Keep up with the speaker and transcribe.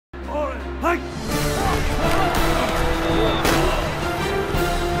The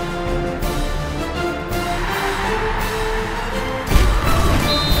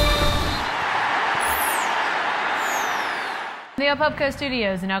Opubco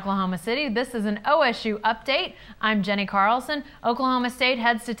Studios in Oklahoma City. This is an OSU update. I'm Jenny Carlson. Oklahoma State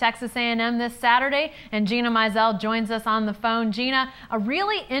heads to Texas A&M this Saturday, and Gina Mizell joins us on the phone. Gina, a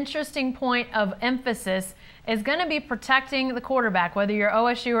really interesting point of emphasis is going to be protecting the quarterback, whether you're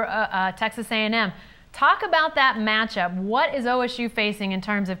OSU or Texas A&M. Talk about that matchup. What is OSU facing in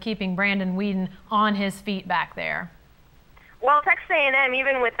terms of keeping Brandon Weeden on his feet back there? Well, Texas A&M,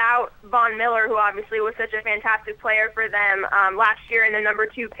 even without Von Miller, who obviously was such a fantastic player for them last year and the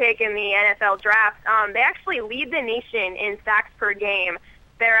 #2 pick in the NFL draft, they actually lead the nation in sacks per game.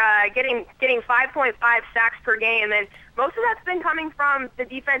 They're getting 5.5 sacks per game, and most of that's been coming from the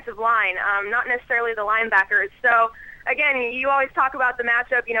defensive line, not necessarily the linebackers. So, again, you always talk about the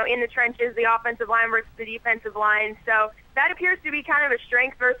matchup, in the trenches, the offensive line versus the defensive line. So that appears to be kind of a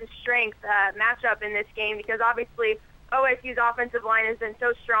strength versus strength matchup in this game, because obviously OSU's offensive line has been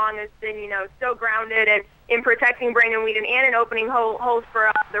so strong, has been, so grounded in protecting Brandon Weeden and in opening holes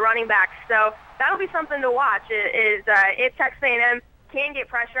for the running backs. So that'll be something to watch, is if Texas A&M can get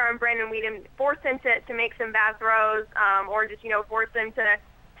pressure on Brandon Weeden, force him to make some bad throws, or just, force him to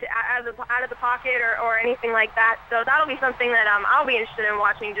out of the pocket or anything like that. So that'll be something that I'll be interested in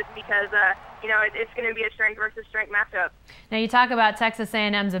watching, just because it's going to be a strength versus strength matchup. Now, you talk about Texas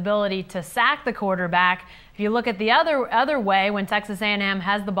A&M's ability to sack the quarterback. If you look at the other way, when Texas A&M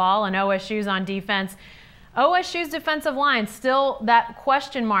has the ball and OSU's on defense, OSU's defensive line, still that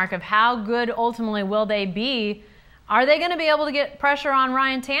question mark of how good ultimately will they be. Are they going to be able to get pressure on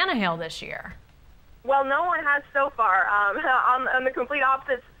Ryan Tannehill this year? Well, no one has so far. On the complete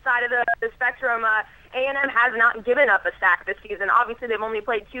opposite side of the spectrum, A&M has not given up a sack this season. Obviously, they've only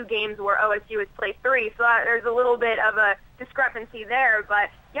played 2 games where OSU has played 3, so there's a little bit of a discrepancy there. But,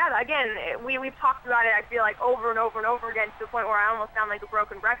 yeah, again, we've talked about it, I feel like, over and over and over again, to the point where I almost sound like a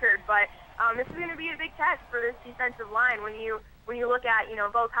broken record. But this is going to be a big test for this defensive line when you look at,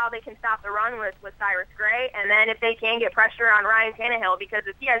 both how they can stop the run with Cyrus Gray, and then if they can get pressure on Ryan Tannehill, because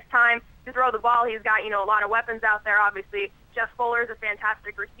if he has time to throw the ball, he's got, a lot of weapons out there. Obviously, Jeff Fuller's a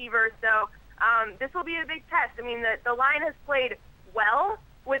fantastic receiver, so this will be a big test. I mean, the line has played well,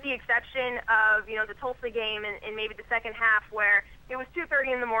 with the exception of, the Tulsa game and maybe the second half, where it was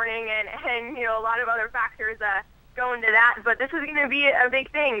 2:30 in the morning and a lot of other factors go into that. But this is going to be a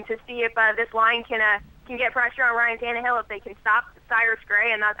big thing to see if this line can get pressure on Ryan Tannehill, if they can stop Cyrus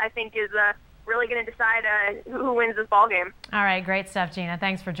Gray, and that, I think, is really going to decide who wins this ball game. All right, great stuff, Gina.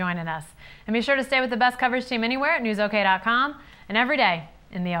 Thanks for joining us. And be sure to stay with the best coverage team anywhere at newsok.com and every day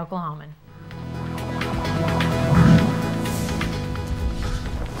in the Oklahoman.